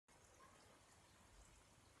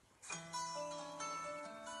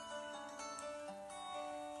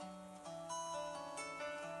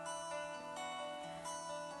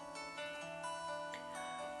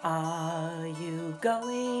Are you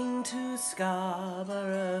going to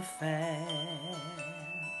Scarborough Fair?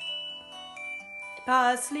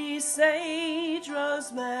 Parsley, sage,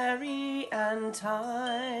 rosemary and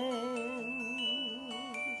thyme.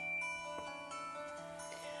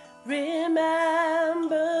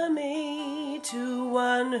 Remember me to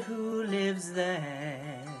one who lives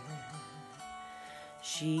there.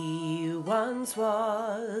 She once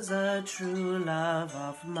was a true love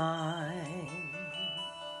of mine.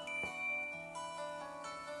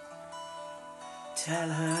 Tell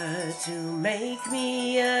her to make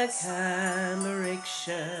me a cambric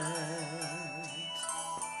shirt.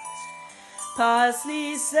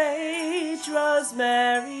 Parsley, sage,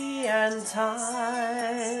 rosemary and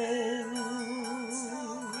thyme.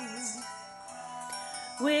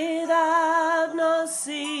 Without no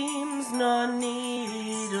seams nor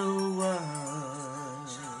needlework,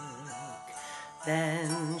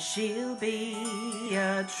 then she'll be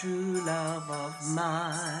a true love of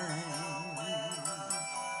mine.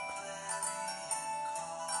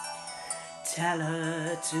 Tell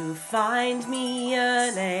her to find me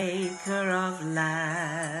an acre of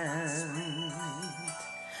land.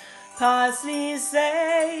 Parsley,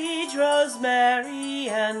 sage, rosemary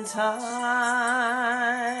and thyme.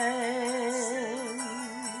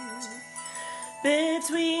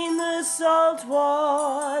 Between the salt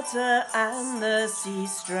water and the sea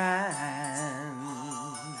strand,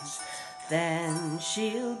 then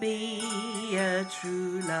she'll be a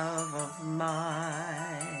true love of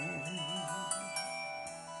mine.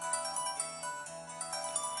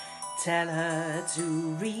 Tell her to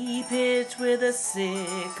reap it with a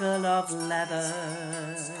sickle of leather.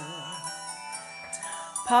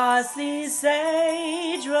 Parsley,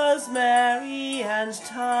 sage, rosemary and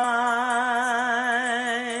thyme.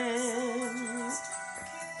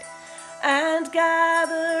 And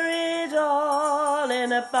gather it all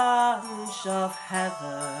in a bunch of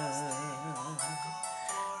heather.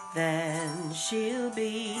 Then she'll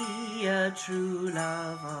be a true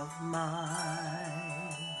love of mine.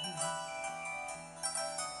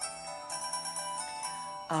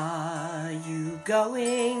 Are you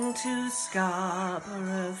going to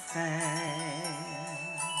Scarborough Fair?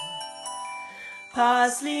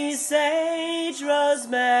 Parsley, sage,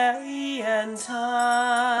 rosemary and thyme.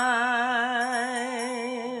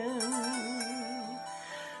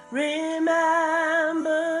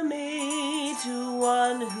 Remember me to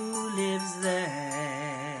one who lives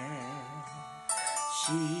there.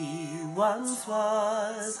 She once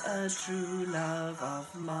was a true love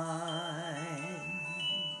of mine.